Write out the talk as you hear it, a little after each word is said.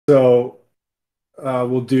So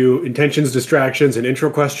we'll do intentions, distractions, and intro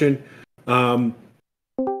question.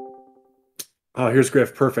 Here's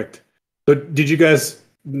Griff. Perfect. So did you guys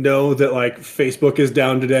know that like Facebook is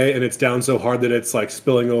down today and it's down so hard that it's like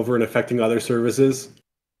spilling over and affecting other services?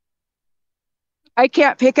 I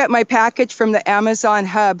can't pick up my package from the Amazon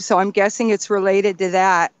hub, so I'm guessing it's related to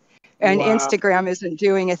that. And Wow. Instagram isn't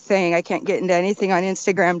doing a thing. I can't get into anything on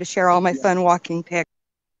Instagram to share all my fun walking pics.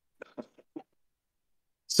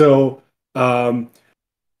 So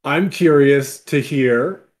I'm curious to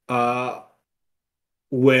hear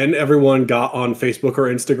when everyone got on Facebook or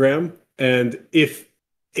Instagram, and if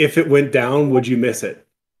it went down, would you miss it?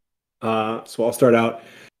 So I'll start out.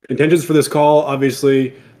 Intentions for this call,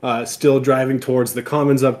 obviously, still driving towards the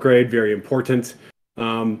Commons upgrade, very important.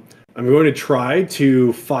 I'm going to try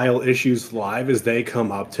to file issues live as they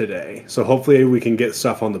come up today. So hopefully we can get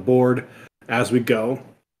stuff on the board as we go.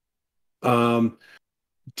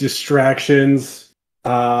 Distractions,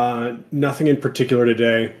 nothing in particular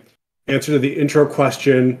today. Answer to the intro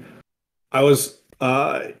question. I was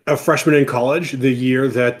a freshman in college the year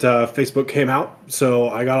that Facebook came out. So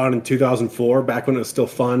I got on in 2004, back when it was still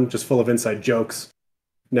fun, just full of inside jokes.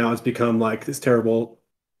 Now it's become like this terrible.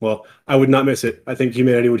 Well, I would not miss it. I think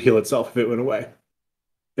humanity would heal itself if it went away.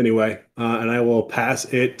 Anyway, and I will pass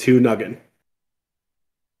it to Nuggin.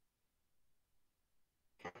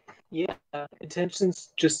 Yeah,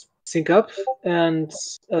 intentions just sync up. And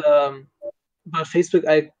about Facebook,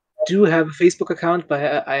 I do have a Facebook account,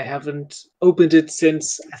 but I haven't opened it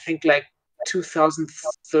since I think like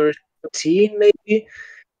 2013 maybe.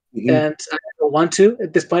 And I don't want to.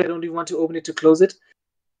 At this point, I don't even want to open it to close it.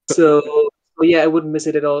 So yeah, I wouldn't miss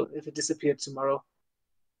it at all if it disappeared tomorrow.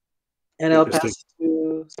 And I'll pass it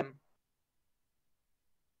to Sam.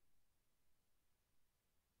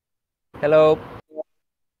 Hello.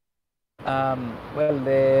 Well,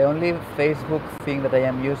 the only Facebook thing that I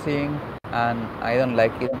am using, and I don't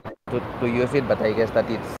like it to use it, but I guess that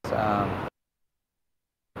it's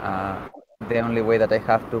the only way that I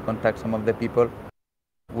have to contact some of the people,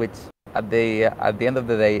 which at the end of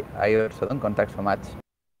the day I also don't contact so much,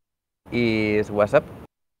 is WhatsApp.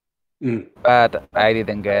 But I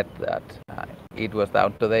didn't get that it was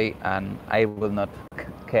down today, and I will not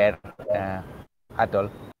care at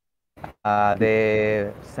all.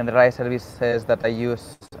 The centralized services that I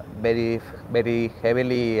use very, very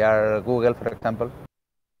heavily are Google, for example.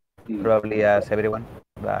 Probably as everyone,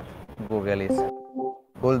 but Google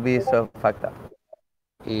would be so fucked up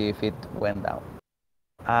if it went down.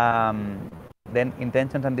 Then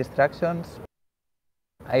intentions and distractions.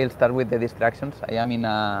 I'll start with the distractions. I am in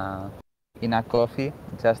a coffee.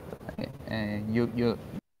 Just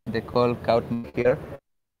the call caught me here.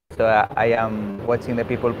 So I am watching the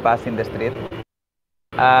people pass in the street,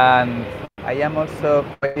 and I am also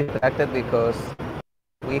quite distracted because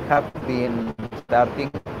we have been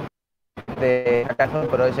starting the hackathon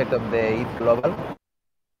project of the ETH Global,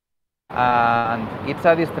 and it's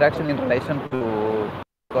a distraction in relation to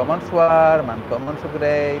Commons Swarm and Commons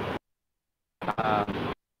Upgrade. But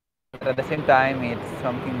at the same time, it's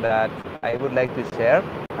something that I would like to share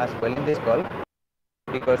as well in this call,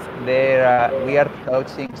 because we are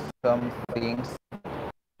touching some things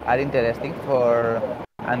are interesting for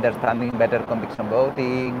understanding better conviction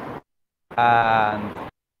voting, and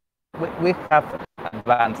we have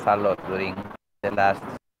advanced a lot during the last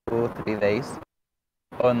 2-3 days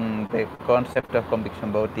on the concept of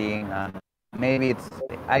conviction voting, and maybe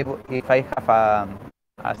if I have a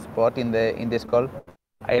spot in this call,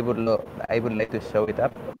 I would like to show it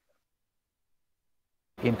up.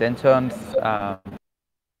 Intentions.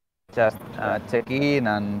 Just check in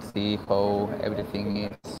and see how everything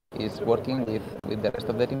is working with the rest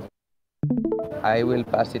of the team. I will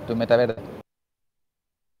pass it to Metaverde.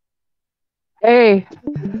 Hey,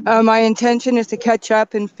 my intention is to catch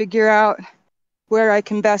up and figure out where I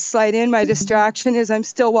can best slide in. My distraction is I'm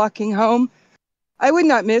still walking home. I would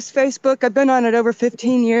not miss Facebook. I've been on it over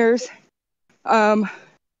 15 years.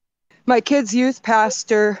 My kid's youth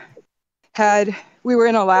pastor we were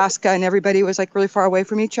in Alaska and everybody was like really far away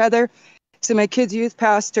from each other. So my kid's youth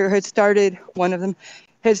pastor one of them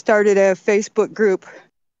had started a Facebook group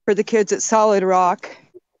for the kids at Solid Rock.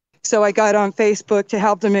 So I got on Facebook to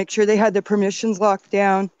help them make sure they had the permissions locked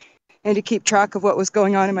down and to keep track of what was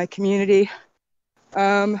going on in my community.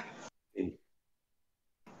 And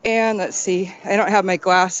let's see, I don't have my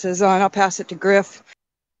glasses on. I'll pass it to Griff.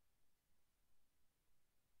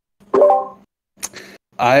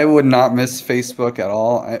 I would not miss Facebook at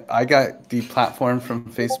all. I got deplatformed from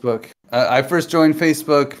Facebook. I first joined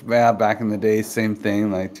Facebook back in the day, same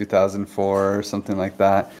thing, like 2004 or something like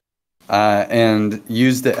that. and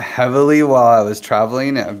used it heavily while I was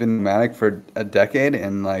traveling. I've been nomadic for a decade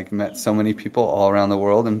and like met so many people all around the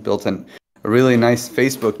world and built a really nice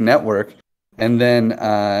Facebook network. And then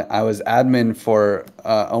I was admin for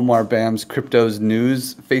Omar Bam's Crypto's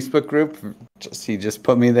News Facebook group. He just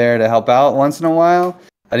put me there to help out once in a while.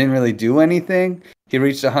 I didn't really do anything. He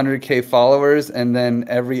reached 100K followers, and then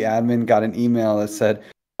every admin got an email that said,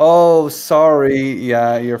 "Oh, sorry,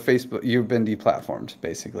 yeah, your Facebook, you've been deplatformed,"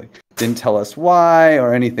 basically. Didn't tell us why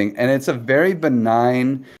or anything. And it's a very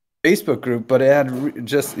benign Facebook group, but it had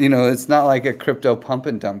just, it's not like a crypto pump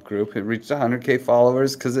and dump group. It reached 100K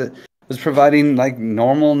followers because it was providing like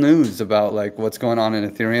normal news about like what's going on in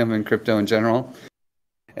Ethereum and crypto in general.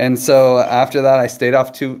 And so after that, I stayed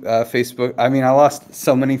off to Facebook. I mean, I lost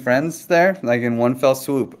so many friends there, like in one fell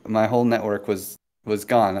swoop. My whole network was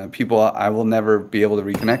gone. People I will never be able to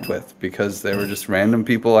reconnect with because they were just random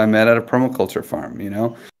people I met at a permaculture farm,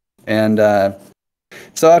 And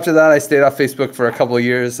so after that, I stayed off Facebook for a couple of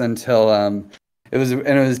years until it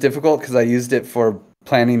was difficult because I used it for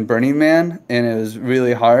planning Burning Man, and it was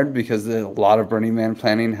really hard because a lot of Burning Man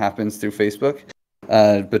planning happens through Facebook.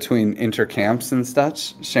 Between intercamps and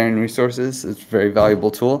such, sharing resources. It's a very valuable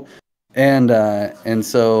tool. And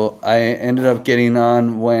so I ended up getting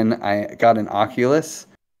on when I got an Oculus.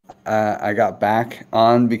 I got back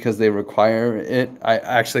on because they require it.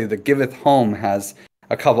 Actually, the Giveth Home has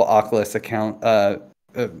a couple Oculus account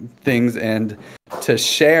things, and to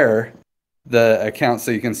share the account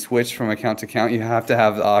so you can switch from account to account, you have to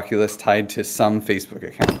have the Oculus tied to some Facebook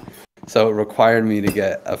account. So it required me to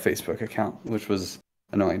get a Facebook account, which was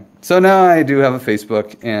annoying. So now I do have a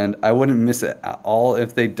Facebook, and I wouldn't miss it at all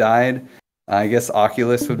if they died. I guess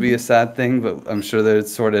Oculus would be a sad thing, but I'm sure they'd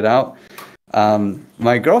sort it out.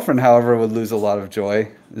 My girlfriend, however, would lose a lot of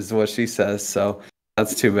joy, is what she says. So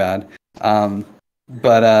that's too bad.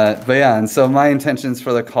 But yeah, and so my intentions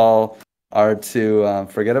for the call are to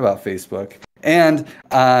forget about Facebook and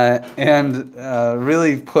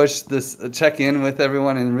really push this, check in with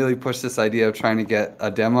everyone and really push this idea of trying to get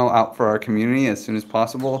a demo out for our community as soon as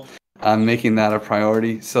possible, making that a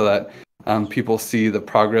priority so that people see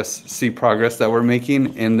progress that we're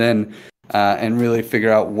making, and then and really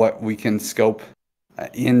figure out what we can scope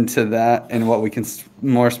into that, and what we can,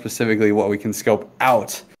 more specifically, what we can scope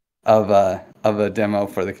out of a demo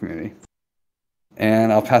for the community.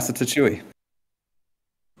 And I'll pass it to Chewy.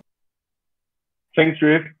 Thanks,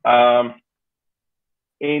 Rick.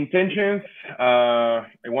 Intentions, I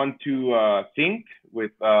want to sync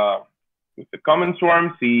with the Commons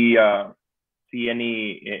Swarm, see any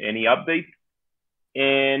updates,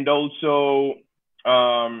 and also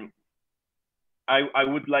I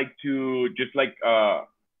would like to just like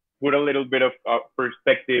put a little bit of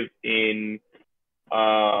perspective in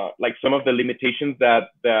like some of the limitations that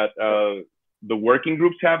the working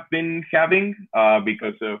groups have been having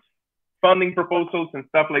because of funding proposals and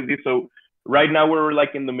stuff like this. So right now we're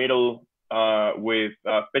like in the middle with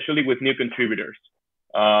especially with new contributors.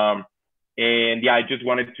 And yeah, I just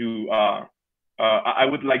wanted to I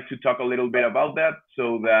would like to talk a little bit about that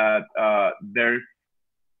so that there's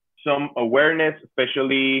some awareness,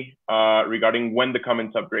 especially regarding when the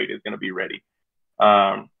Commons upgrade is going to be ready.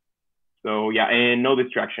 So yeah, and no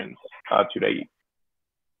distractions today.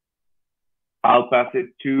 I'll pass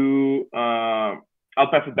it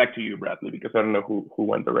back to you, Bradley, because I don't know who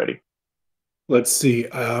went already. Let's see.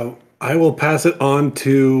 I will pass it on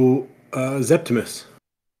to Zeptimus,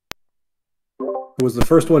 who was the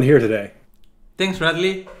first one here today. Thanks,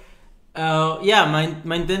 Bradley. Yeah,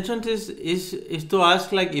 my intention is to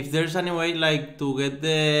ask like if there's any way like to get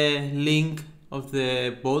the link of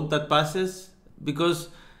the boat that passes, because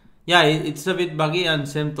yeah, it's a bit buggy, and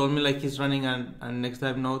Sam told me like he's running an next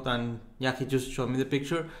type node, and yeah, he just showed me the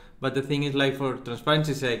picture. But the thing is, like, for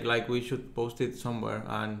transparency's sake, like, we should post it somewhere,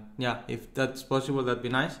 and yeah, if that's possible, that'd be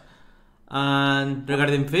nice. And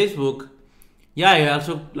regarding Facebook, yeah, I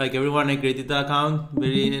also, like everyone, I created the account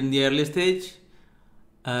very in the early stage.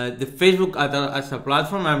 The Facebook as a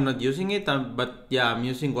platform, I'm not using it, but yeah, I'm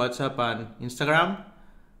using WhatsApp and Instagram.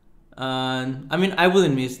 And I mean, I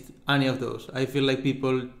wouldn't miss any of those. I feel like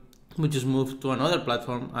people would just move to another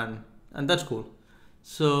platform, and that's cool.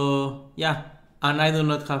 So yeah, and I do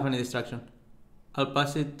not have any distraction. I'll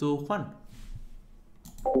pass it to Juan.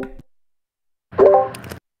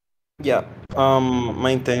 Yeah,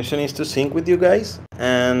 my intention is to sync with you guys,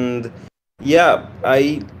 and yeah,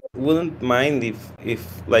 I wouldn't mind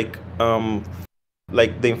if like the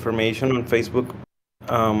information on Facebook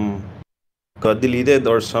got deleted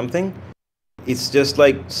or something. It's just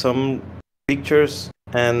like some pictures,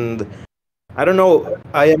 and I don't know.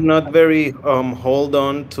 I am not very hold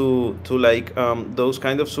on to like those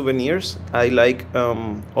kind of souvenirs. I like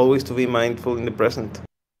always to be mindful in the present.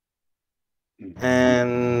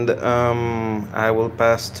 And I will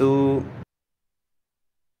pass to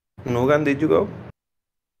Nugan. Did you go?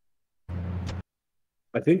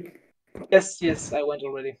 I think. Yes, I went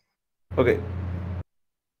already. Okay.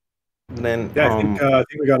 Then Yeah, I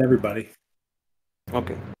think we got everybody.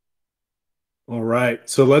 okay. All right,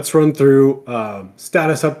 so let's run through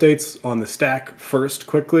status updates on the stack first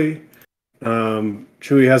quickly.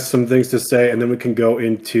 Chewy has some things to say, and then we can go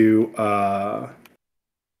into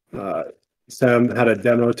Sam had a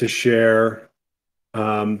demo to share.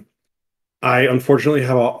 I unfortunately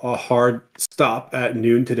have a hard stop at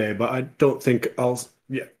noon today, but I don't think I'll.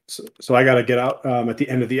 Yeah, so I got to get out at the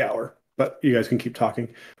end of the hour, but you guys can keep talking.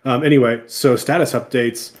 Anyway, so status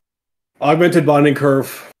updates. Augmented bonding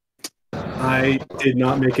curve. I did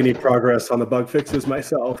not make any progress on the bug fixes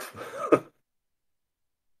myself.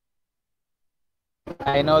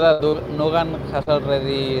 I know that Nugan has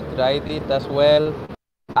already tried it as well.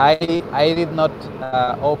 I did not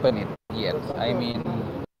open it yet. I mean,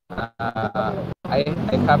 I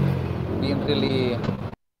have been really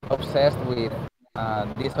obsessed with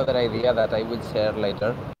this other idea that I will share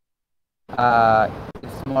later.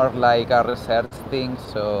 It's more like a research thing,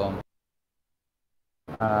 so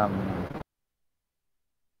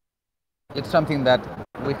it's something that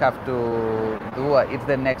we have to do. It's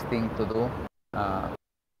the next thing to do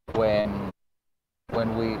when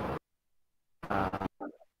we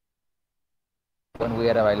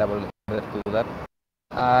are available to do that.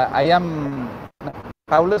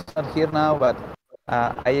 Paulo's not here now, but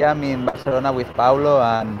I am in Barcelona with Paulo,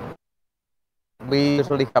 and we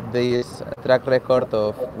usually have this track record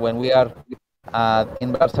of when we are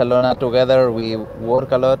in Barcelona together, we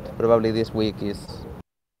work a lot. Probably this week is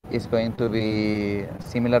going to be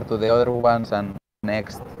similar to the other ones, and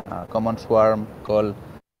next Commons Swarm call,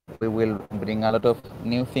 we will bring a lot of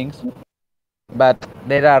new things. But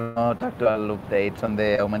there are not actual updates on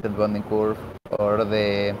the augmented bonding curve or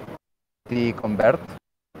the T-convert.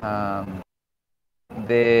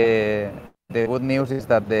 The good news is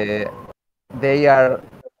that there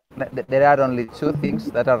are only two things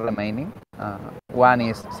that are remaining. One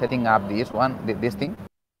is setting up this thing,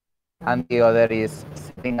 and the other is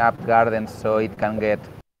setting up gardens so it can get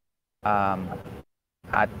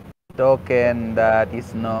a token that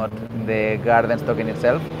is not the gardens token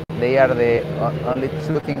itself. They are the only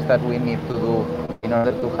two things that we need to do in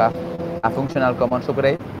order to have a functional commons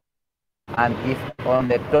upgrade. And if on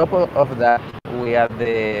the top of that we add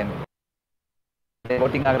the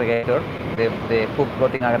voting aggregator, the hook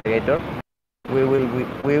voting aggregator, we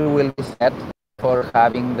will be set for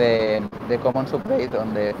having the commons upgrade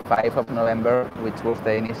on the 5th of November, which was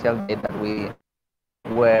the initial date that we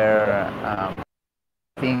were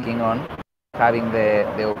thinking on having the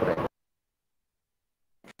upgrade.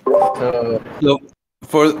 So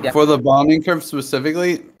for the bonding curve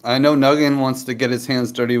specifically, I know Nuggin wants to get his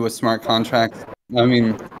hands dirty with smart contracts. I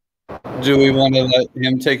mean, do we want to let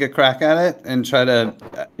him take a crack at it and try to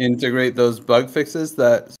integrate those bug fixes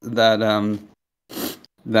that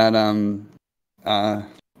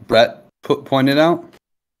Brett pointed out?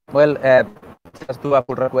 Well, just do a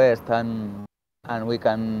pull request and we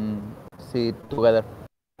can see it together.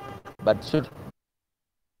 But sure.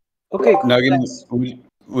 Okay, cool. Nuggin,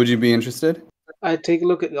 would you be interested? I take a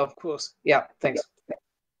look at it, of course. Yeah, thanks.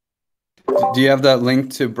 Do you have that link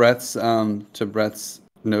to Brett's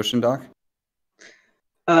Notion doc?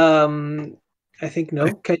 I think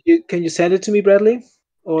no. Can you send it to me, Bradley?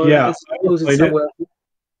 Or Yeah, post it somewhere?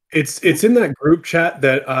 It's in that group chat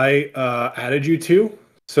that I added you to.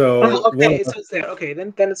 So okay, so it's there. Okay,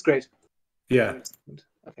 then it's great. Yeah.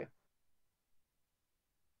 Okay.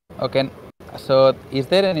 Okay. So, is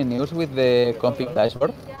there any news with the config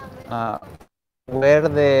dashboard? Where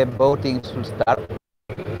the voting should start?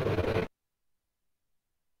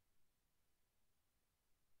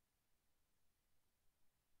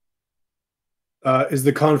 Is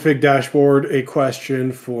the config dashboard a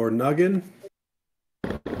question for Nuggin?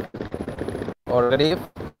 Or Griff?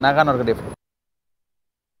 Nagan or Griff?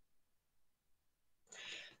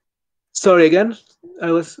 Sorry again.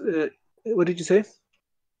 I was. What did you say?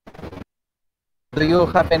 Do you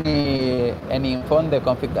have any info on the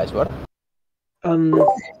config dashboard?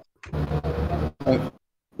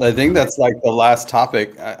 I think that's like the last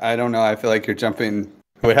topic. I don't know. I feel like you're jumping.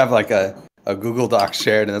 We have like a Google Doc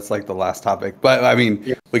shared, and that's like the last topic. But I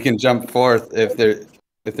mean, we can jump forth if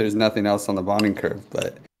there's nothing else on the bonding curve.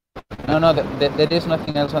 But no, there is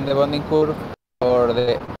nothing else on the bonding curve. Or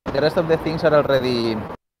the rest of the things are already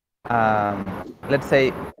let's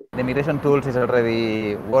say the migration tools is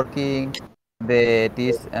already working. The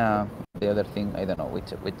other thing, I don't know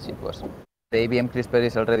which it was. The ABM CRISPR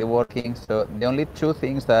is already working. So the only two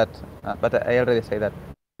things that, but I already say that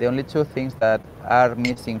the only two things that are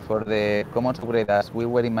missing for the Commons upgrade as we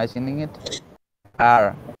were imagining it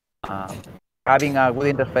are having a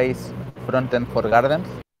good interface front end for gardens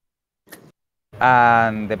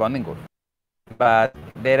and the bonding curve. But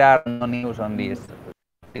there are no news on this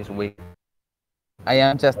week. I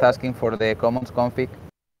am just asking for the Commons config,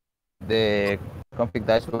 the config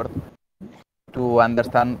dashboard, to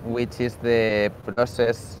understand which is the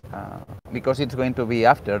process, because it's going to be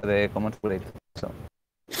after the Commons upgrade. So.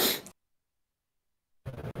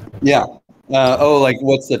 Yeah. Like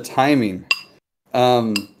what's the timing?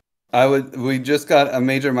 We just got a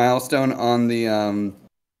major milestone on the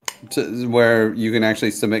where you can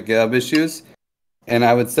actually submit GitHub issues, and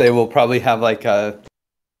I would say we'll probably have like a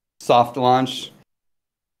soft launch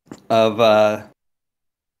of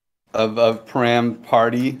param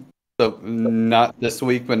party, so not this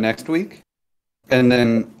week but next week, and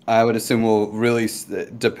then I would assume we'll really,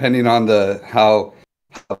 depending on how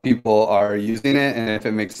people are using it and if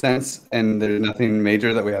it makes sense and there's nothing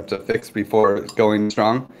major that we have to fix before going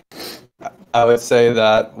strong, I would say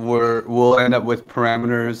that we'll end up with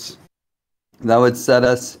parameters that would set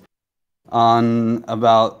us on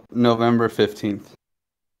about November 15th.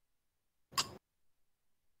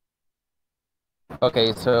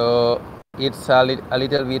 Okay, so it's a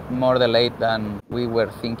little bit more delayed than we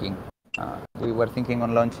were thinking. We were thinking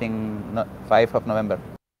on launching 5th of November.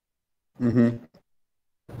 Mm-hmm.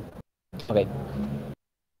 Okay.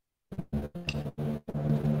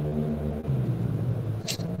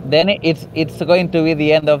 Then it's going to be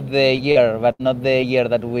the end of the year, but not the year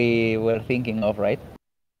that we were thinking of, right?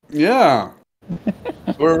 Yeah.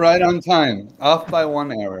 We're right on time. Off by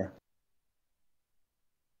 1 hour.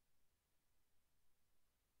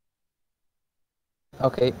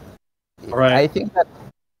 Okay. All right. I think that,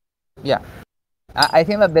 yeah. I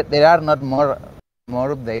think that there are not more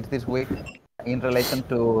updates this week in relation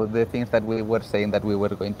to the things that we were saying that we were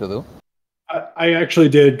going to do. I actually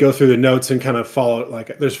did go through the notes and kind of follow,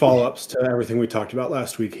 like there's follow-ups to everything we talked about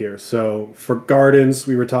last week here. So for gardens,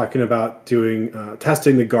 we were talking about doing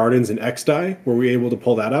testing the gardens in XDAI. Were we able to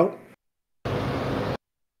pull that out?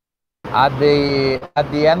 At the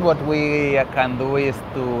end, what we can do is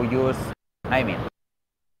to use,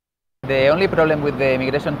 the only problem with the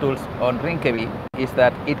migration tools on Rinkeby is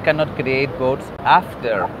that it cannot create votes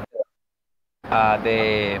after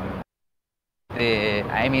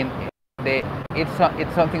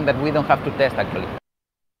it's something that we don't have to test actually.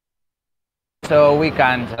 So we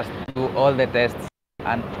can just do all the tests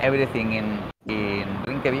and everything in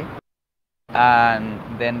Rinkeby, and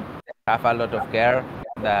then have a lot of care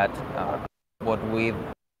that what we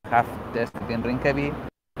have tested in Rinkeby,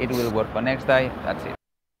 it will work on XDAI. That's it.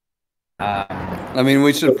 I mean,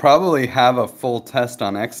 we should probably have a full test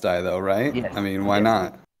on XDAI though, right? Yes. I mean, why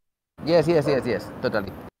not? Yes,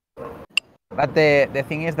 totally. But the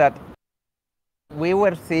thing is that we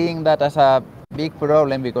were seeing that as a big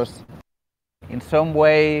problem because in some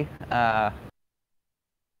way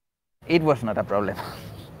it was not a problem.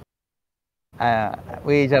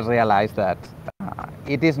 We just realized that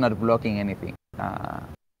it is not blocking anything.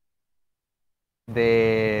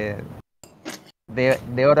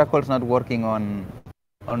 The oracle's not working on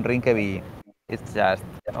Rinkeby. It's just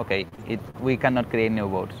okay. We cannot create new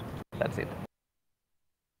votes. That's it.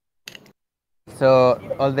 So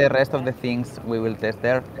all the rest of the things we will test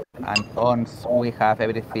there, and once we have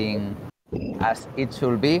everything as it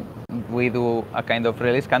should be, we do a kind of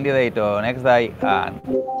release candidate on XDAI,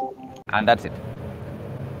 and that's it.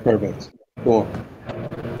 Perfect. Cool.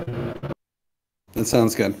 That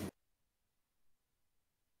sounds good.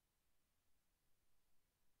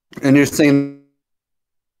 And you're saying,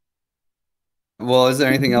 well, is there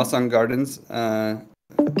anything else on gardens?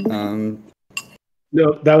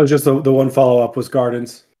 No, that was just the one follow-up was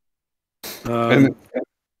gardens. Yeah.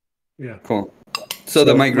 Cool. So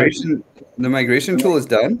the migration tool is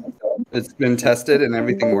done? It's been tested and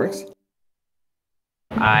everything works?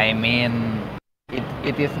 I mean,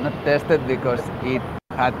 it is not tested because it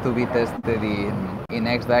had to be tested in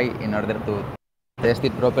XDAI in order to test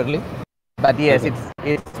it properly. But yes,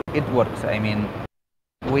 it works. I mean,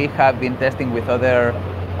 we have been testing with other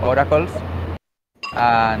oracles,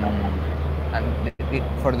 and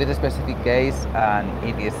for this specific case, and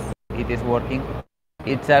it is working.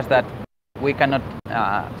 It's just that we cannot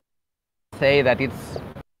say that it's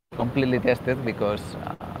completely tested because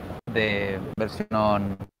the version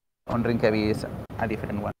on Rinkeby is a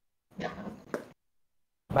different one.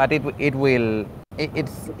 but it's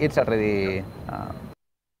already.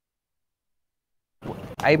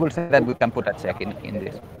 I will say that we can put a check in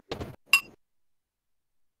this.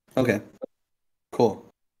 Okay, cool.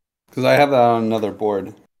 Because I have that on another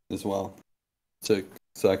board as well, so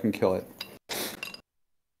I can kill it.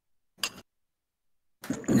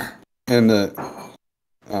 And the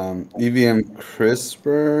EVM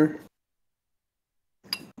CRISPR.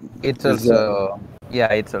 It's also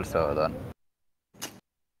it's also done.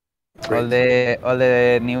 Great. All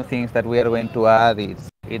the new things that we are going to add,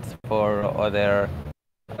 it's for other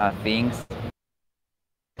things,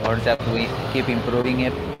 or just we keep improving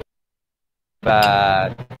it.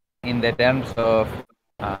 But in the terms of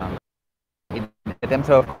Commons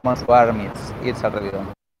Swarm, it's already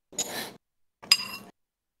done.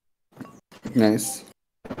 Nice.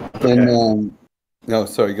 And no,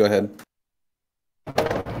 sorry, go ahead.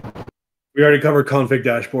 We already covered config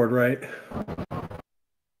dashboard, right?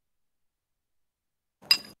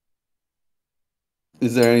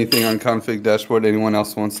 Is there anything on config dashboard anyone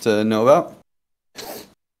else wants to know about?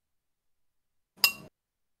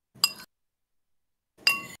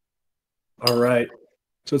 All right.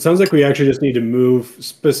 So it sounds like we actually just need to move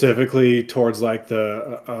specifically towards like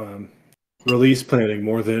the release planning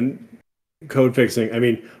more than code fixing. I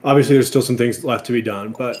mean, obviously there's still some things left to be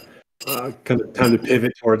done, but kind of time to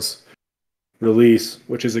pivot towards release,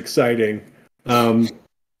 which is exciting.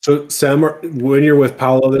 So Sam, when you're with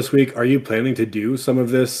Paolo this week, are you planning to do some of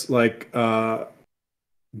this, like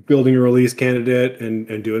building a release candidate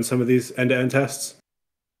and doing some of these end-to-end tests?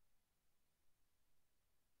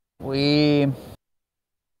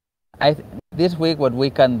 This week what we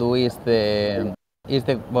can do is the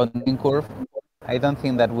bonding curve. I don't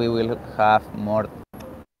think that we will have more.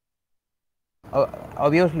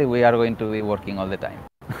 Obviously, we are going to be working all the time,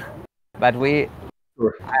 but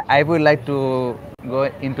Sure. I would like to go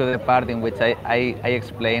into the part in which I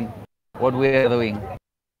explain what we are doing,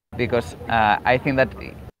 because I think that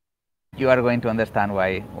you are going to understand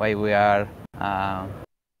why we are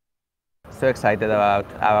so excited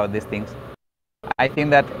about these things. I think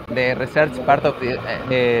that the research part of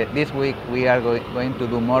this week we are going to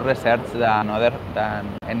do more research than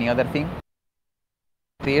any other thing.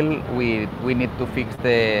 Still, we need to fix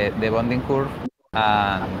the bonding curve,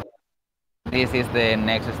 and this is the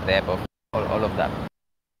next step of all of that.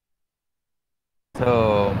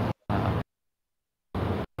 So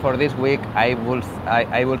for this week, I will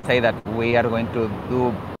say that we are going to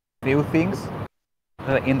do few things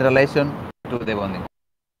in relation to the bonding.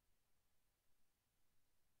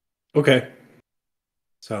 Okay.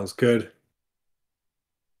 Sounds good.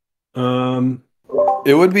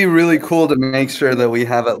 It would be really cool to make sure that we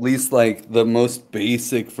have at least like the most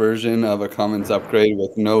basic version of a Commons upgrade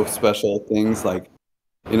with no special things, like,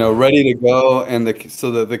 you know, ready to go, and so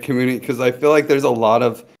that the community, because I feel like there's a lot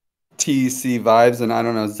of TEC vibes, and I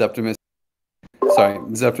don't know, Zeptimus,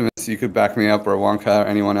 you could back me up, or Wonka or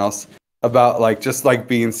anyone else, about like just like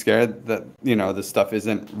being scared that, you know, the stuff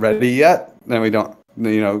isn't ready yet, then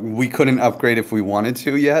we couldn't upgrade if we wanted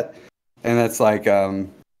to yet, and that's like a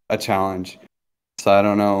challenge. So I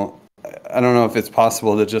don't know if it's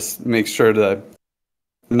possible to just make sure to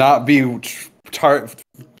not be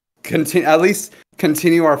at least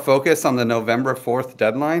continue our focus on the November 4th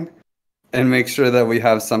deadline, and make sure that we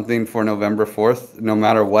have something for November 4th, no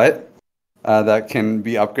matter what, that can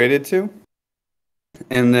be upgraded to.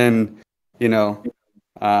 And then, you know,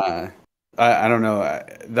 I don't know,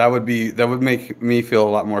 that would make me feel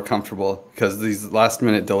a lot more comfortable, because these last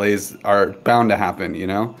minute delays are bound to happen, you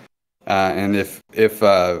know. And if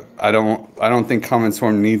I don't think Commons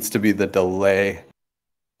Swarm needs to be the delay.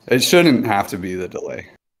 It shouldn't have to be the delay.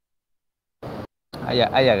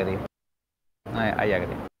 I agree. I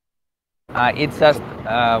agree. It's just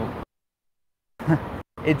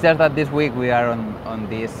it's just that this week we are on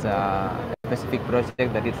this specific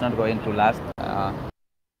project that it's not going to last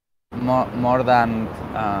more than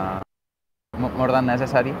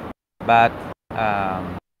necessary, but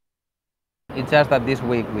it's just that this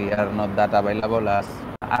week we are not that available as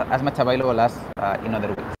much available as in other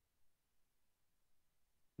weeks.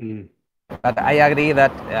 But I agree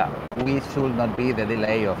that we should not be the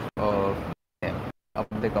delay of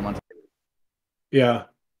the Commons. Yeah,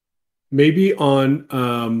 maybe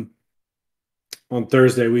on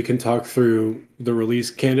Thursday we can talk through the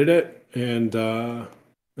release candidate, and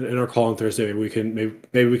in our call on Thursday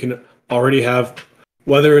maybe we can already have,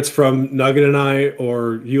 whether it's from Nugget and I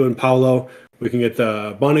or you and Paolo, we can get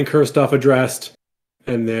the bonding curve stuff addressed,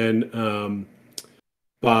 and then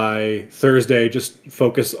by Thursday just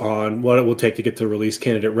focus on what it will take to get the release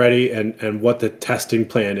candidate ready, and what the testing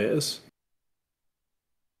plan is.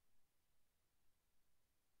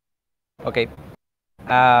 Okay.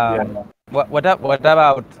 What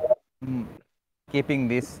about keeping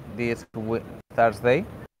this Thursday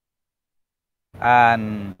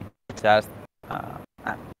and just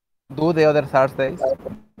do the other Thursdays?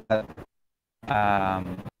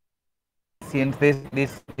 Since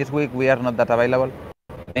this week we are not that available,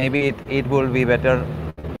 maybe it will be better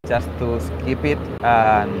just to skip it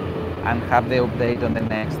and have the update on the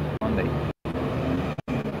next Monday.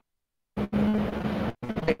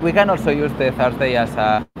 We can also use the Thursday as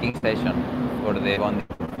a king station for the bonding.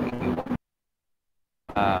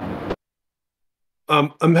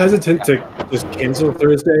 I'm hesitant to just cancel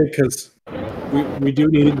Thursday because we do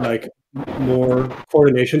need like more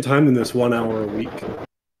coordination time than this 1 hour a week.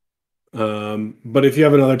 But if you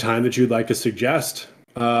have another time that you'd like to suggest,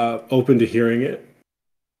 open to hearing it.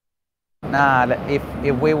 Nah, if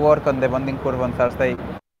we work on the bonding curve on Thursday,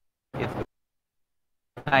 it's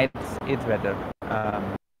better.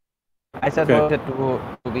 I just wanted to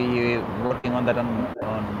be working on that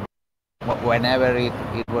on whenever it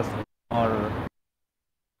was more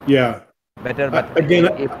better. But again,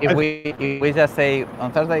 if we just say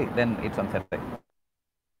on Thursday, then it's on Thursday.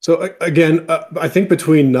 So again, I think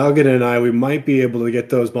between Nugget and I, we might be able to get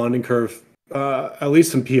those bonding curve, at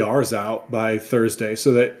least some PRs out by Thursday,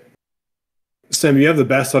 so that Sam, you have the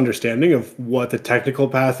best understanding of what the technical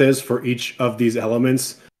path is for each of these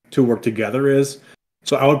elements to work together is.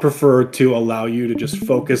 So I would prefer to allow you to just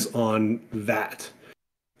focus on that,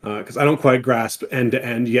 because I don't quite grasp end to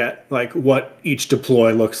end yet, like what each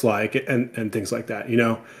deploy looks like and things like that. You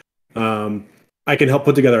know, I can help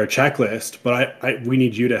put together a checklist, but we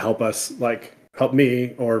need you to help us, like help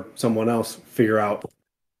me or someone else figure out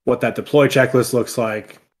what that deploy checklist looks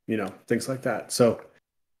like. You know, things like that. So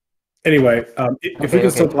anyway, if we can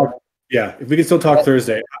still talk, if we can still talk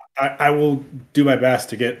Thursday, I will do my best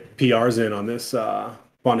to get PRs in on this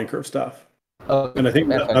bonding curve stuff. And I think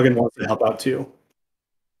Duggan wants to help out too.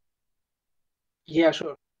 Yeah,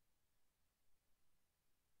 sure.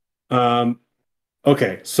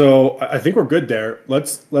 Okay, so I think we're good there.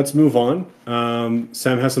 Let's move on.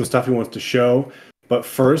 Sam has some stuff he wants to show, but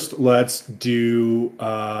first let's do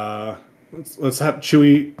let's have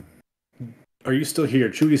Chewy. Are you still here?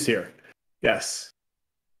 Chewy's here. Yes.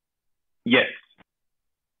 Yes.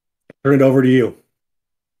 Turn it over to you.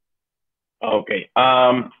 Okay.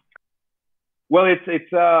 Well, it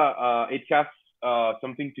has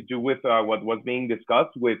something to do with what was being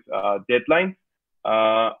discussed with deadlines.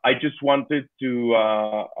 I just wanted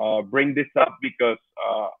to bring this up because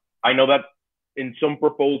I know that in some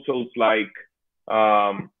proposals, like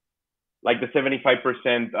the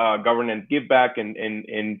 75% governance give back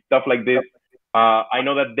and stuff like this, I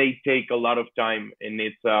know that they take a lot of time, and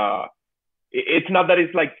it's not that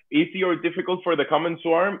it's like easy or difficult for the Commons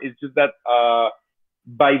Swarm. It's just that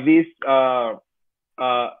by this,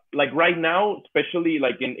 like right now, especially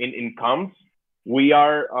like in comms, we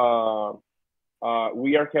are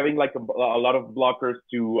having like a lot of blockers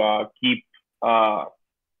to keep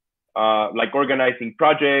like organizing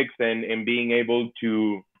projects and being able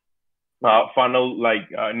to funnel like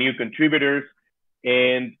new contributors,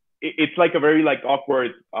 and it's like a very like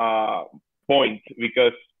awkward point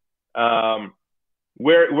because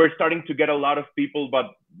we're starting to get a lot of people,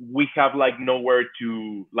 but we have like nowhere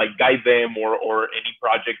to like guide them or any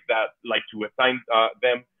projects that like to assign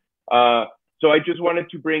them. So I just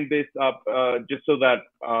wanted to bring this up just so that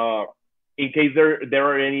in case there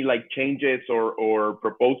are any like changes or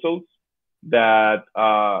proposals that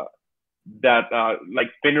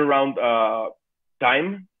like spin around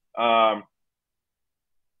time.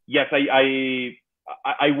 Yes,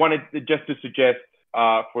 I wanted just to suggest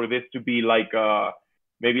for this to be like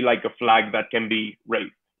maybe like a flag that can be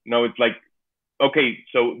raised. No, it's like, okay,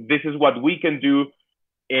 so this is what we can do,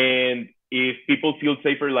 and if people feel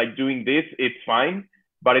safer like doing this, it's fine,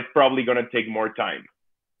 but it's probably gonna take more time.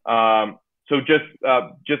 So just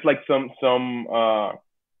like some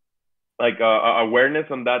like awareness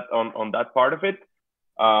on that part of it.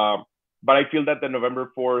 But I feel that the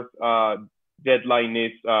November 4th deadline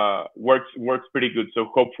is works pretty good. So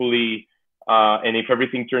hopefully, and if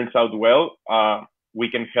everything turns out well, we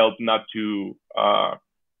can help not to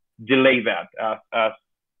delay that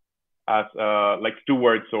as like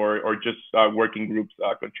stewards or just working groups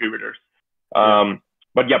contributors.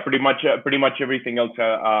 But yeah, pretty much everything else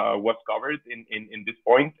was covered in this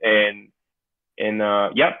point, and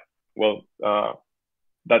yeah, well,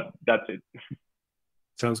 that's it.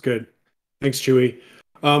 Sounds good. Thanks, Chewy.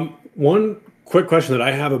 One quick question that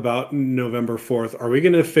I have about November 4th: are we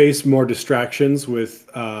going to face more distractions with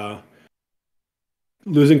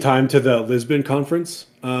losing time to the Lisbon conference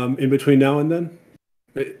in between now and then?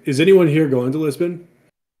 Is anyone here going to Lisbon?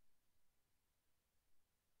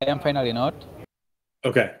 I am finally not.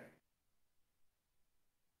 Okay.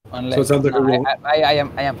 Unless, So it sounds like no, we won't. I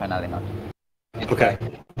am finally not. It's Okay.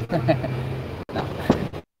 No.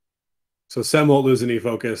 So Sam won't lose any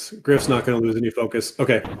focus. Griff's not going to lose any focus.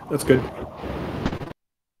 Okay, that's good.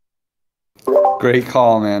 Great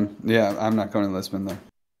call, man. Yeah, I'm not going to Lisbon though.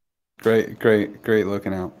 Great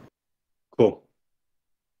looking out. Cool.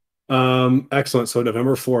 Excellent. So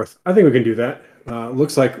November 4th. I think we can do that.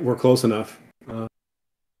 Looks like we're close enough.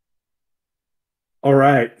 All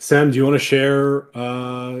right. Sam, do you want to share?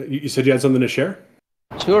 You said you had something to share?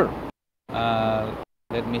 Sure.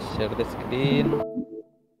 Let me share the screen.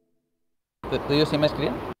 Do you see my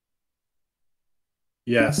screen?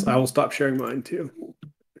 Yes, I will stop sharing mine too.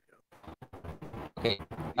 Okay.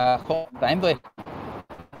 How time do I?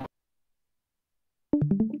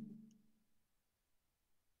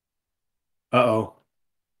 Uh-oh.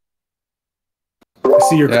 I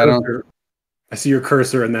see your cursor. I see your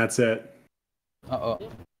cursor and that's it. Uh-oh.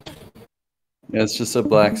 Yeah, it's just a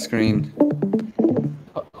black screen.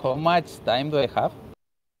 How much time do I have?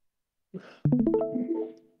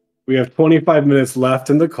 We have 25 minutes left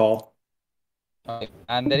in the call. Okay.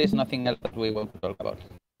 And there is nothing else that we want to talk about.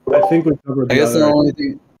 I think we covered I the guess the other. only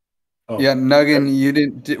thing. Oh. Yeah, Nuggin, you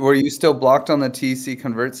didn't. Were you still blocked on the TC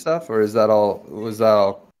convert stuff, or is that all? Was that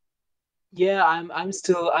all? Yeah, I'm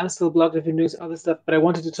still blocked if you're doing other stuff, but I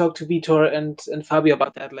wanted to talk to Vitor and Fabio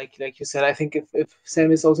about that. Like you said, I think if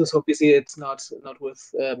Sam is also so busy, it's not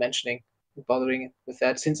worth mentioning, bothering with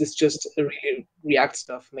that, since it's just really React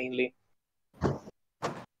stuff mainly.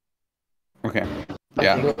 Okay.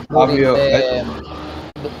 Yeah.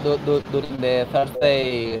 During the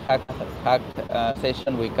Thursday hack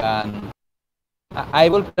session, we can. I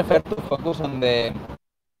would prefer to focus on the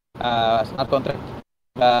smart contract,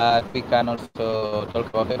 but we can also talk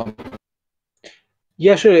about the.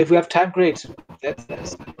 Yeah, sure. If we have time, great. That's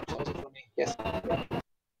also for me. Yes.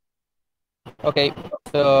 Okay,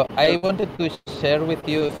 so I wanted to share with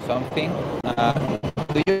you something.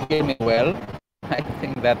 Do you hear me well? I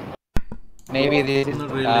think that maybe this is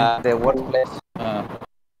Not really. the workplace.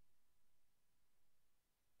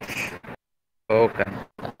 Okay.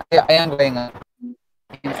 I am going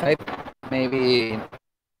inside. Maybe.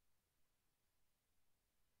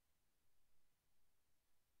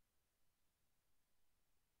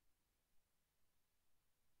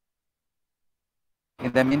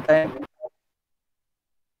 In the meantime,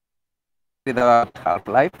 with about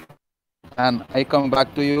Half-Life, and I come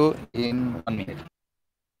back to you in 1 minute.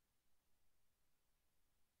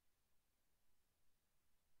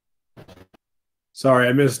 Sorry,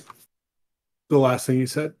 I missed the last thing you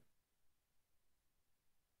said.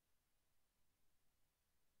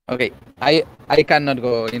 Okay, I cannot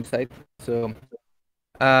go inside, so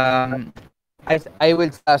I will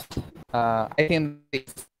just I think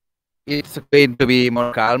it's going to be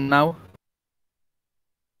more calm now.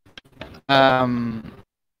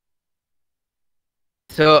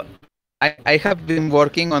 So I have been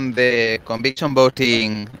working on the conviction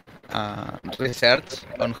voting research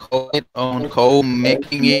on how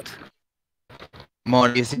making it more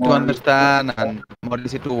easy to understand and more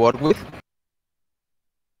easy to work with.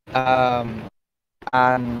 And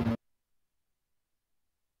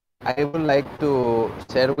I would like to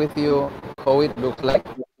share with you how it looks like.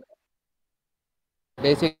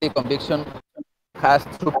 Basically, conviction has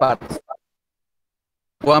two parts.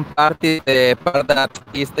 One part is the part that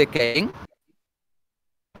is decaying.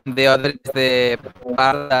 The other is the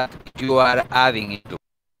part that you are adding into.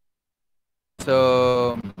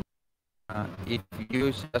 So if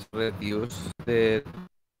you just reduce the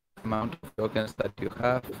amount of tokens that you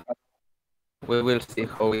have, we will see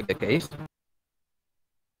how it decays.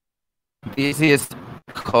 This is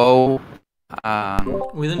how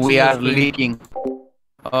we are leaking.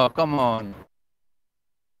 Oh, come on.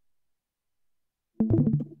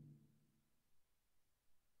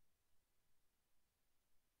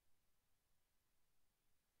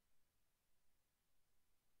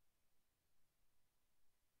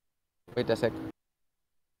 Wait a sec.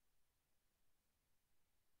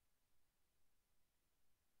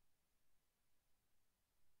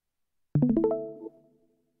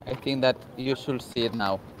 I think that you should see it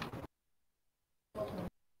now.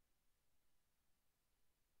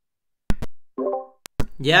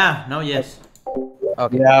 Yeah, no, yes.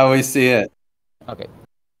 Okay. Yeah, we see it. Okay.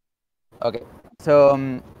 Okay. So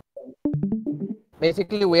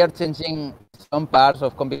basically, we are changing some parts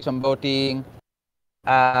of conviction voting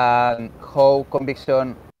and how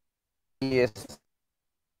conviction is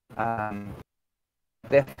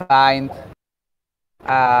defined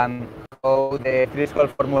and how the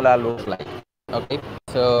threshold formula looks like. Okay,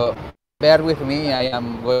 so bear with me. I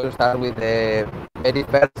am going to start with the very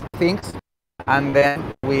first things, and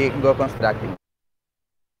then we go constructing.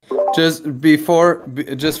 Just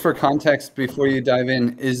for context, before you dive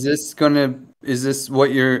in, is this what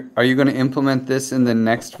are you gonna implement this in the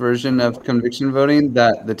next version of conviction voting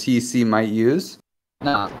that the TEC might use?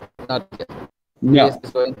 No, not yet. No. This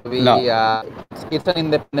is going to be it's an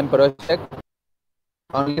independent project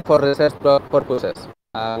only for research purposes.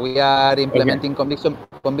 We are implementing conviction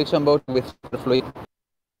voting with Superfluid.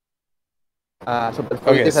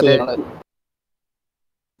 Superfluid is a technology.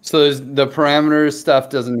 So the parameters stuff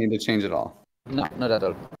doesn't need to change at all. No, not at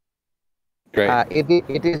all. Great.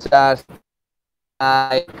 It is just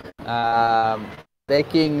like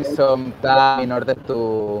taking some time in order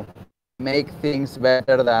to make things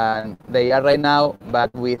better than they are right now,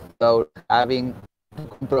 but without having to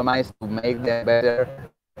compromise to make them better.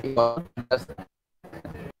 Just,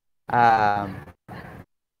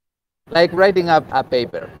 like writing up a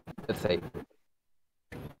paper, let's say.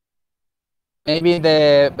 Maybe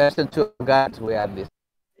the version 2 guides we add this,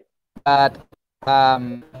 but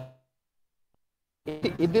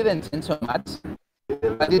it didn't change so much,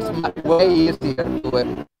 but it's way easier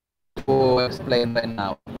to explain right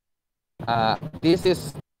now. This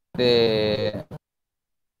is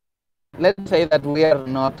let's say that we are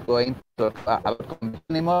not going to talk about conviction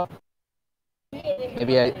anymore.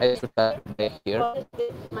 Maybe I should start here.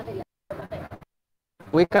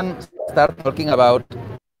 We can start talking about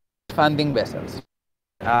funding vessels.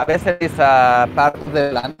 Vessel is a part of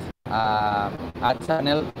the plant, a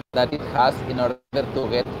channel that it has in order to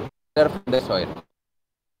get water from the soil.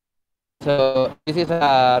 So this is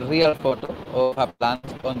a real photo of a plant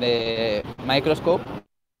on the microscope,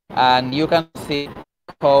 and you can see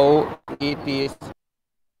how it is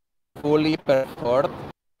fully perfored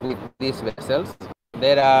with these vessels.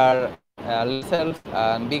 There are vessels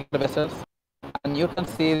and bigger vessels, and you can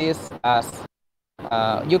see this as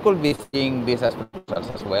you could be seeing this as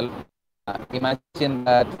proposals as well. Imagine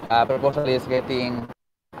that a proposal is getting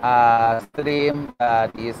a stream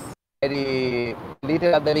that is very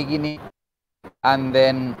little at the beginning, and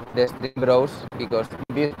then the stream grows because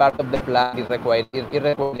this part of the plant is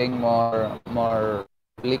requiring more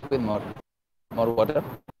liquid, more water.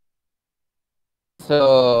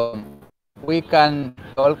 So we can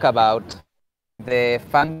talk about the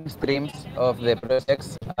funding streams of the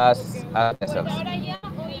projects as vessels.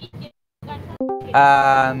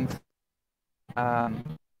 And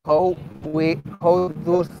how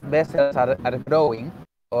those vessels are growing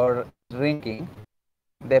or shrinking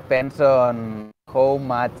depends on how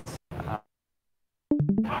much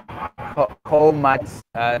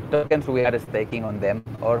tokens we are staking on them,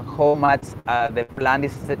 or how much the plan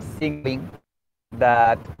is signaling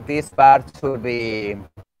that this part should be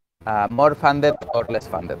more funded or less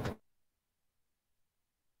funded.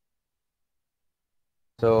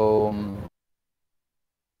 So,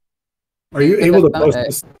 are you able to post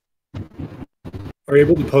this? Are you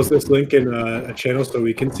able to post this link in a channel so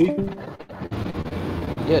we can see?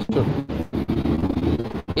 Yes, sure.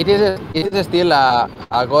 It is still a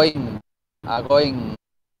going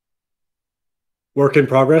work in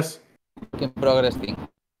progress. Work in progress thing.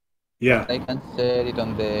 Yeah. I can share it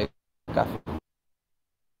on the cafe.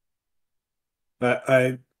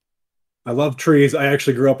 I love trees. I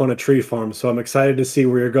actually grew up on a tree farm, so I'm excited to see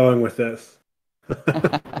where you're going with this.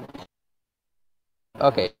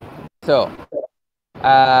 Okay, so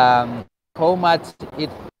how much it?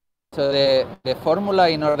 So the formula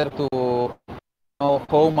in order to know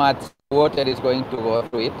how much water is going to go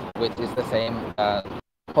through it, which is the same as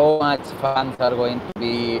how much funds are going to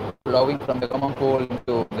be flowing from the common pool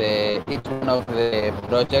into each one of the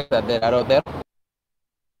projects that there are out there.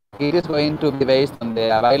 It is going to be based on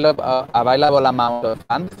the available amount of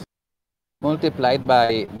funds multiplied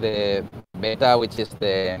by the beta, which is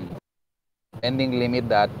the ending limit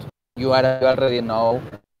that you already know.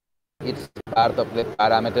 It's part of the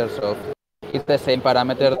parameters of. It's the same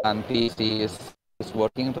parameter and TC is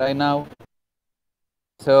working right now.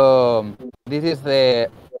 So this is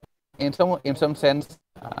in some sense,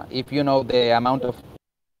 if you know the amount of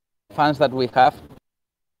funds that we have,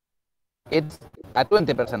 it's at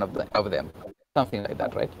 20% of them, something like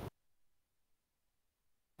that, right?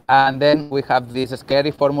 And then we have this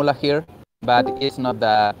scary formula here, but it's not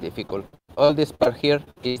that difficult. All this part here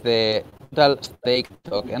is the total stake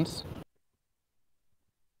tokens,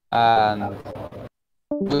 and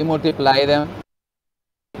we multiply them.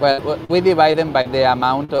 Well, we divide them by the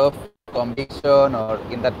amount of conviction, or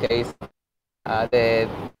in that case, the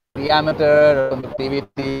diameter or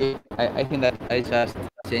conductivity. I think that I just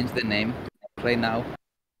changed the name right now.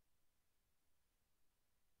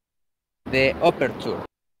 The aperture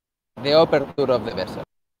of the vessel.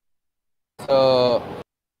 So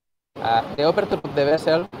the aperture of the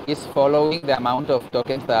vessel is following the amount of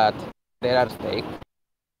tokens that there are staked.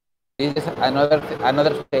 This is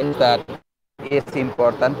another thing that is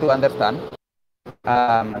important to understand.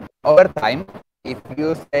 Over time, if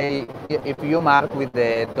you mark with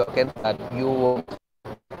the tokens that you want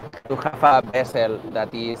to have a vessel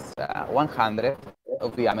that is 100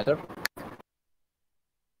 of diameter,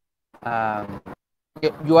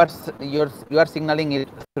 you are signaling it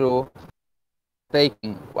through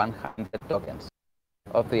taking 100 tokens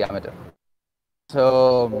of diameter.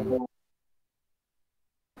 So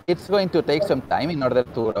it's going to take some time in order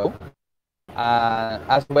to grow,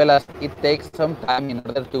 as well as it takes some time in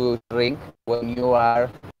order to shrink when you are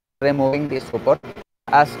removing this support,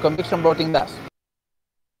 as conviction voting does.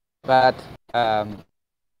 But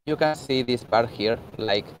you can see this part here,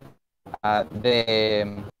 like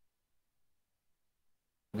the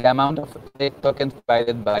amount of state tokens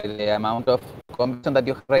divided by the amount of conviction that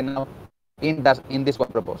you have right now in this one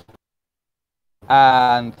proposal.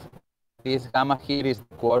 And this gamma here is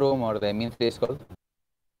the quorum, or the mean threshold.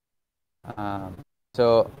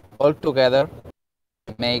 So altogether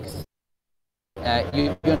it makes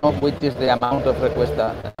you know which is the amount of request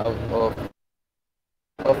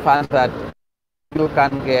of funds that you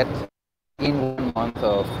can get in 1 month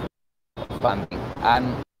of funding.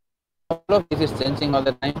 And all of this is changing all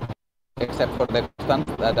the time, except for the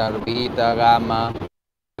constants that are beta, gamma,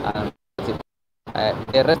 and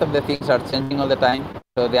the rest of the things are changing all the time.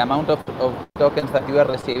 So the amount of tokens that you are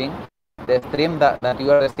receiving, the stream that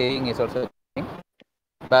you are receiving is also changing.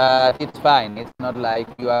 But it's fine. It's not like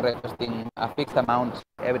you are requesting a fixed amount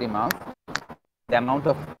every month. The amount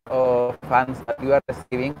of funds that you are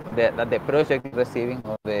receiving, that the project is receiving,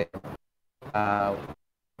 or the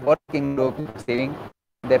working group is receiving,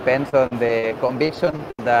 depends on the conviction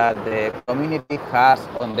that the community has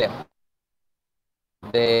on them.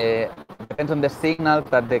 Depends on the signal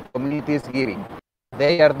that the community is giving.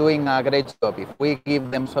 They are doing a great job. If we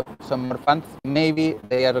give them some more funds, maybe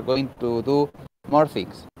they are going to do more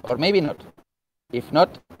things, or maybe not. If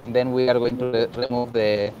not, then we are going to remove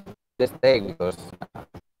the stake, because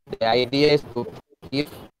the idea is to give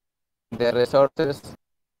the resources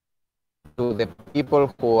to the people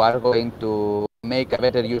who are going to make a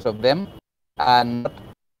better use of them, and not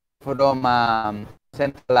from a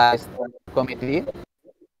centralized committee,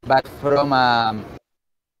 but from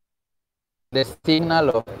the signal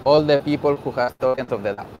of all the people who have tokens of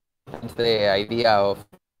the lab. That's the idea of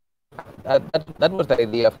that was the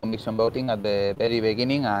idea of conviction voting at the very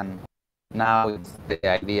beginning, and now it's the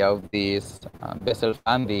idea of this vessel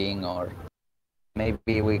funding, or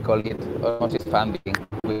maybe we call it osmosis funding.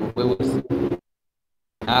 We will see.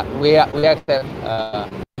 We accept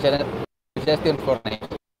suggestions for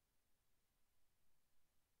names.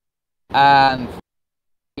 And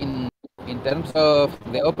in terms of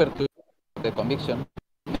the opportunity, the conviction,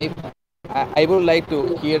 I would like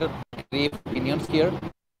to hear the opinions here.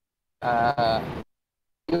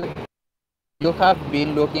 You have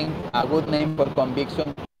been looking a good name for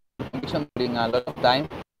conviction during a lot of time.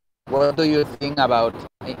 What do you think about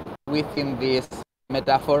within this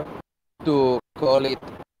metaphor to call it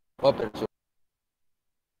opportunity?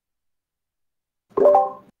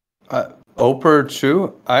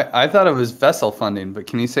 Oper I thought it was vessel funding, but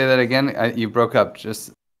can you say that again? You broke up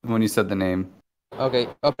just when you said the name. Okay,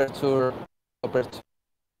 Overture.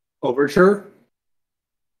 Overture?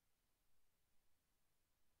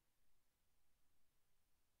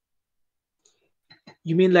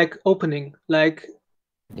 You mean like opening, like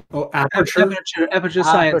aperture? Aperture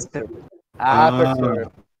science. Aperture.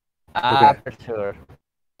 Okay. Aperture.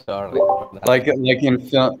 Sorry.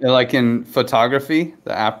 Like in photography,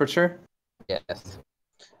 the aperture? Yes.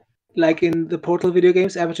 Like in the Portal video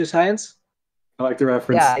games, Aperture Science? I like the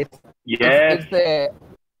reference. Yeah,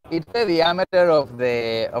 it's the diameter of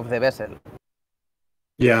the vessel.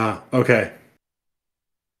 Yeah, okay.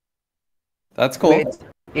 That's cool. Which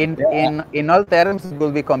in all terms it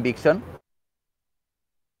will be conviction.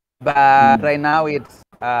 But right now it's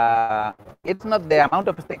not the amount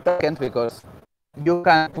of stake tokens, because you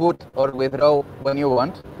can put or withdraw when you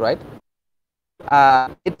want, right?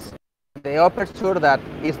 It's the aperture that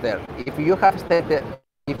is there. If you are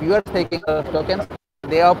staking a lot of tokens,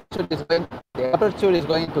 the aperture is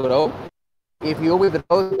going to grow. If you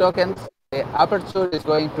withdraw the tokens, the aperture is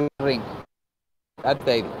going to shrink. That's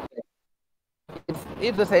the idea.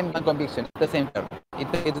 It's the same conviction. It's the same term.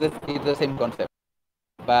 It's the same concept.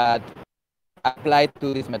 but applied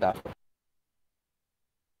to this metaphor.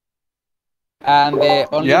 And the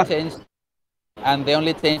only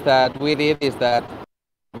change that we did is that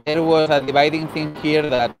there was a dividing thing here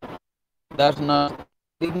that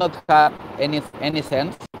did not have any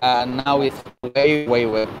sense, and now it's way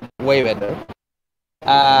better.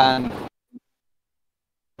 And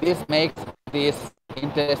this makes this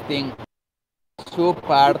interesting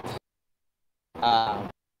two-part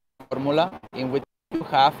formula in which you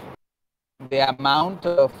have the amount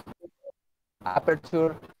of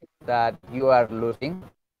aperture that you are losing.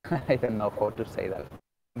 I don't know how to say that.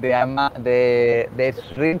 The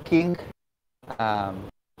shrinking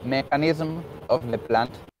mechanism of the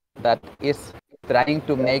plant that is trying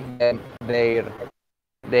to make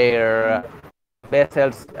their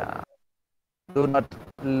vessels do not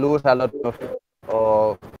lose a lot of.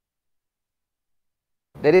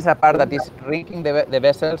 There is a part that is shrinking the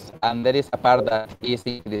vessels, and there is a part that is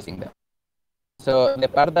increasing them. So the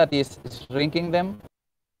part that is shrinking them,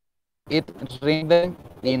 it shrinks them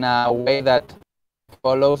in a way that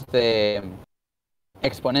follows the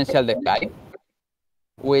exponential decay,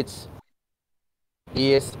 which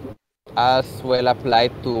is as well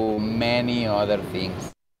applied to many other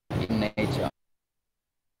things in nature.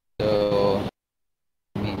 So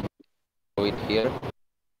let me show it here.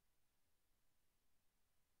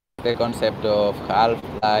 The concept of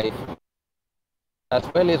half-life as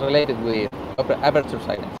well is related with aperture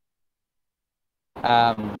size.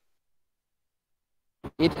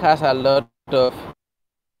 It has a lot of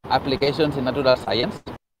applications in natural science,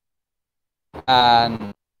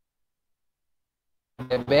 and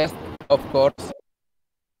the best, of course,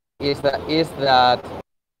 is that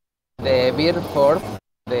the beer force,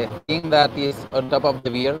 the thing that is on top of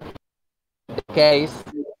the beer, decays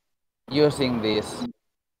using this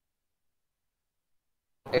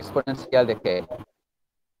exponential decay.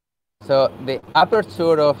 So the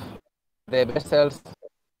aperture of the vessels,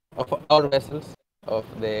 of our vessels, of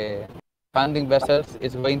the expanding vessels,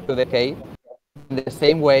 is going to decay in the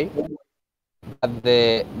same way that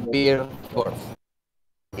the beer force.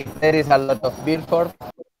 If there is a lot of beer force,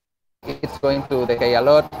 it's going to decay a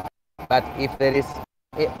lot, but if there is,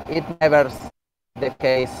 it never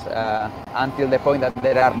decays until the point that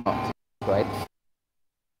there are not, right?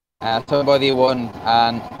 Somebody won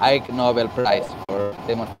an Ig Nobel Prize for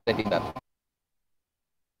demonstrating that.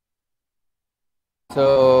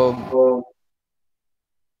 So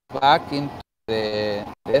back into the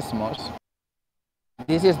desmos,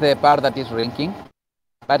 this is the part that is shrinking,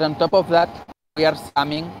 but on top of that, we are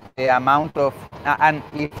summing the amount of, and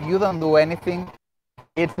if you don't do anything,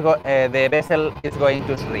 the vessel is going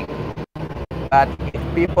to shrink. But if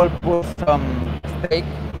people put some stake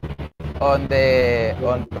on the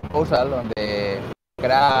proposal, on the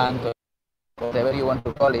grant, or whatever you want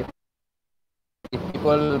to call it, if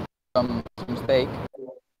people put some stake,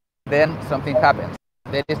 then something happens.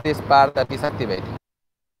 There is this part that is activating.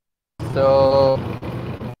 So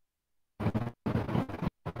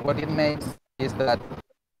what it makes is that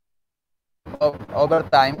over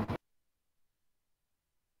time,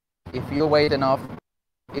 if you wait enough,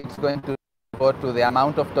 it's going to go to the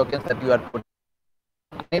amount of tokens that you are putting.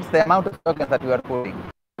 It's the amount of tokens that you are putting,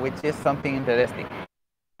 which is something interesting.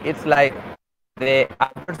 It's like the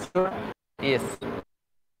aperture is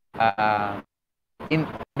in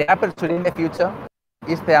the aperture in the future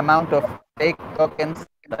is the amount of stake tokens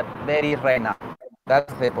that there is right now.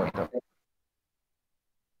 That's the point of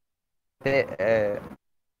it.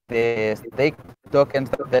 The stake tokens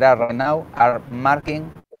that there are right now are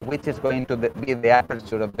marking which is going to be the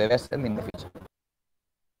aperture of the vessel in the future.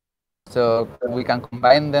 So we can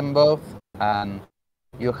combine them both, and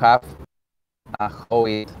you have how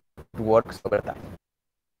it works over time.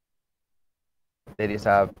 There is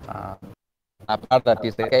a part that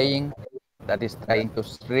is decaying, that is trying to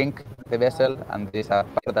shrink the vessel, and there is a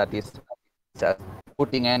part that is just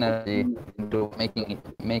putting energy into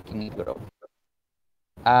making it grow.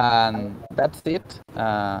 And that's it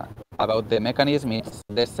about the mechanism. It's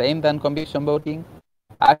the same than conviction voting.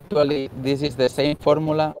 Actually, this is the same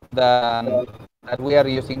formula that we are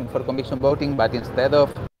using for conviction voting, but instead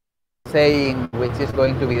of saying which is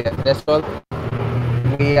going to be the threshold,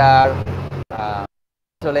 we are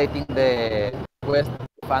isolating the request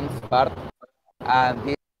funds part, and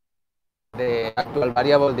this the actual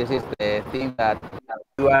variable. This is the thing that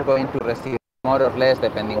you are going to receive more or less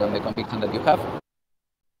depending on the conviction that you have.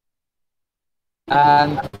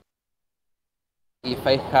 And if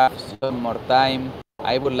I have some more time,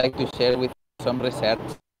 I would like to share with you some research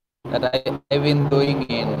that I've been doing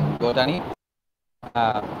in botany.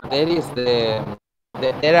 There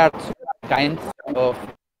are two kinds of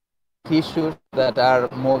tissues that are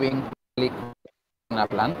moving in a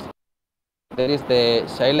plant. There is the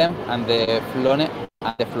xylem and the phloem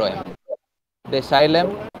and the phloem. The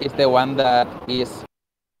xylem is the one that is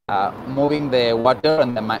moving the water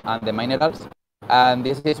and the minerals, and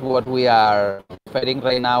this is what we are referring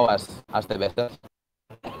right now as the vessels.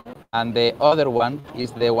 And the other one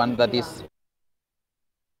is the one that is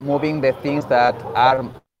moving the things that are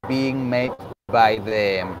being made by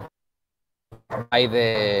the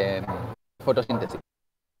photosynthesis.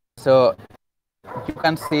 So you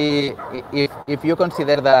can see, if you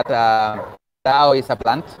consider that Tao is a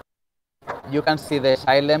plant, you can see the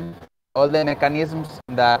xylem, all the mechanisms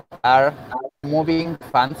that are moving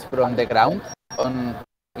fans from the ground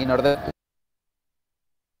in order to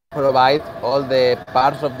provide all the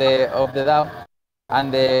parts of the DAO.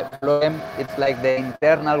 And the phloem, it's like the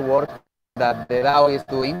internal work that the DAO is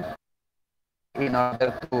doing in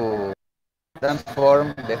order to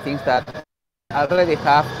transform the things that already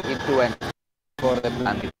have into an for the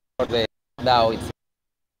plant, for the DAO itself.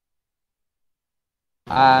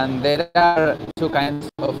 And there are two kinds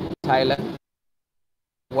of xylem.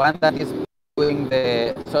 One that is doing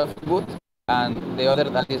the softwood, and the other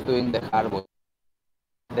that is doing the hardwood.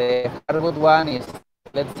 The hardwood one is,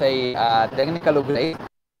 let's say, a technical upgrade,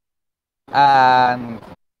 and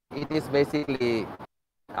it is basically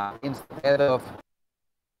instead of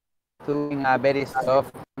doing a very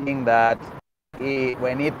soft thing that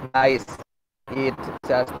when it dies, it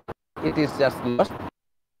is just lost.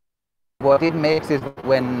 What it makes is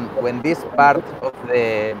when this part of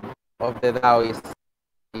the DAO is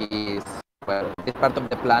well, this part of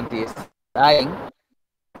the plant is dying,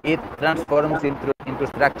 it transforms into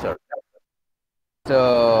structure.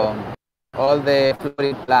 So all the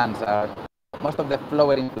most of the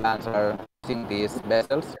flowering plants are using these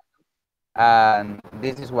vessels, and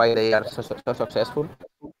this is why they are so successful.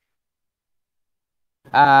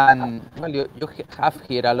 And well, you have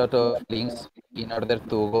here a lot of links in order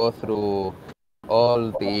to go through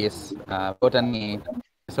all these botany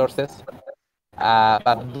sources,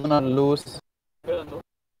 but do not lose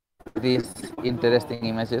these interesting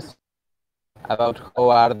images about how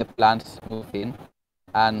are the plants moving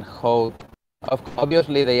and how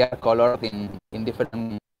obviously they are colored in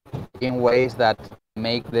different ways that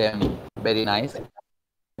make them very nice,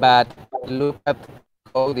 but look at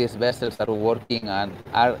how these vessels are working and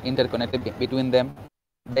are interconnected between them.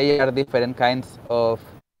 They are different kinds of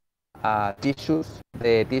tissues,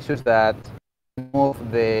 the tissues that move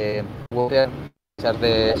the water, which are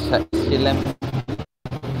the xylem,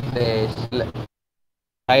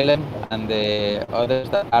 and the others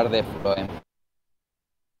that are the phloem.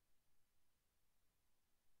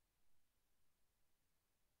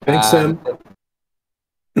 Thanks, Sam.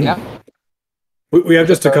 Yeah. We have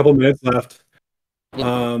just a couple minutes left.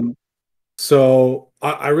 Yeah. So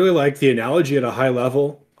I really like the analogy at a high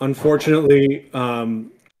level. Unfortunately,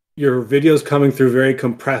 your video's coming through very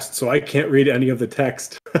compressed, so I can't read any of the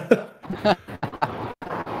text.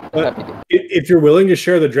 But if you're willing to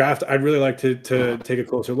share the draft, I'd really like to take a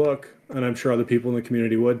closer look, and I'm sure other people in the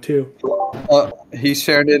community would too. He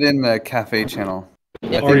shared it in the cafe channel. I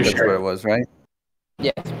think that's where it was, right?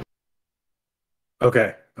 Yes.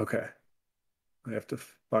 Okay. I have to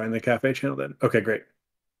find the cafe channel then. Okay, great.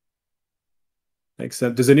 Makes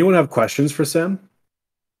sense. Does anyone have questions for Sam?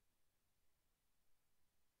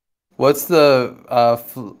 What's the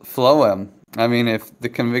phloem? I mean, if the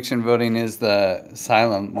conviction voting is the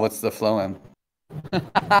xylem, what's the phloem?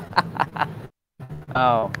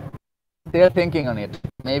 Oh, still thinking on it.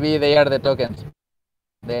 Maybe they are the tokens.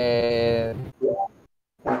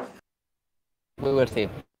 We will see.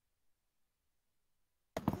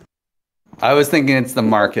 I was thinking it's the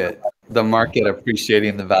market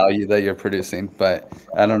appreciating the value that you're producing, but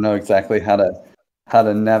I don't know exactly how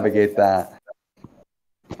to navigate that.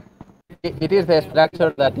 It is the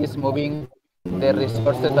structure that is moving the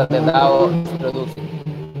resources that the DAO is producing.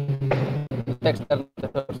 It's external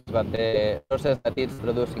resources, but the resources that it's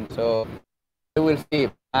producing. So we will see.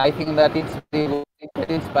 I think that it's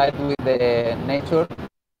inspired with the nature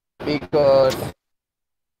because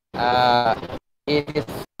it is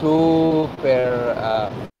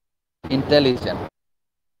super intelligent.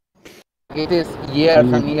 It is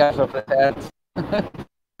years and years of research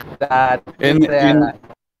that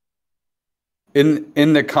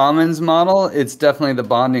in the commons model, it's definitely the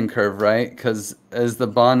bonding curve, right? Because as the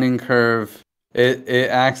bonding curve, it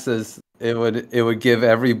acts as it would give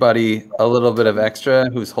everybody a little bit of extra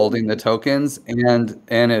who's holding the tokens, and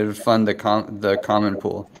it would fund the common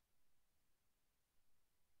pool.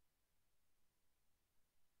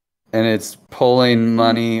 and it's pulling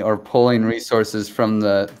money or pulling resources from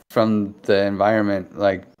the environment,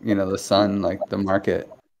 like, you know, the sun, like the market.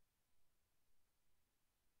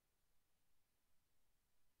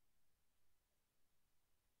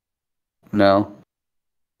 No,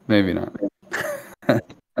 maybe not.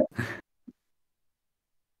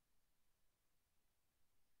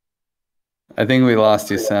 I think we lost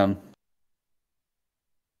you, Sam.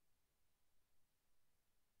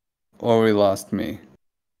 Or we lost me.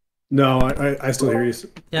 No, I still hear you.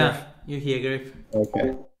 Yeah, you hear Griff.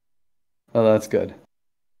 Okay. Oh, that's good.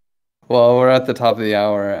 Well, we're at the top of the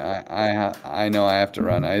hour. I know I have to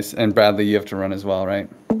run. And Bradley, you have to run as well, right?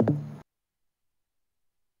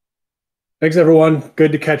 Thanks, everyone.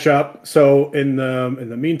 Good to catch up. So in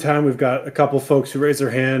the meantime, we've got a couple folks who raised their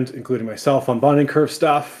hand, including myself, on bonding curve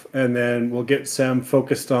stuff, and then we'll get Sam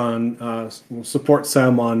focused on. We'll support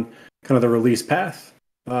Sam on kind of the release path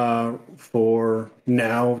for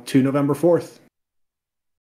now to November 4th.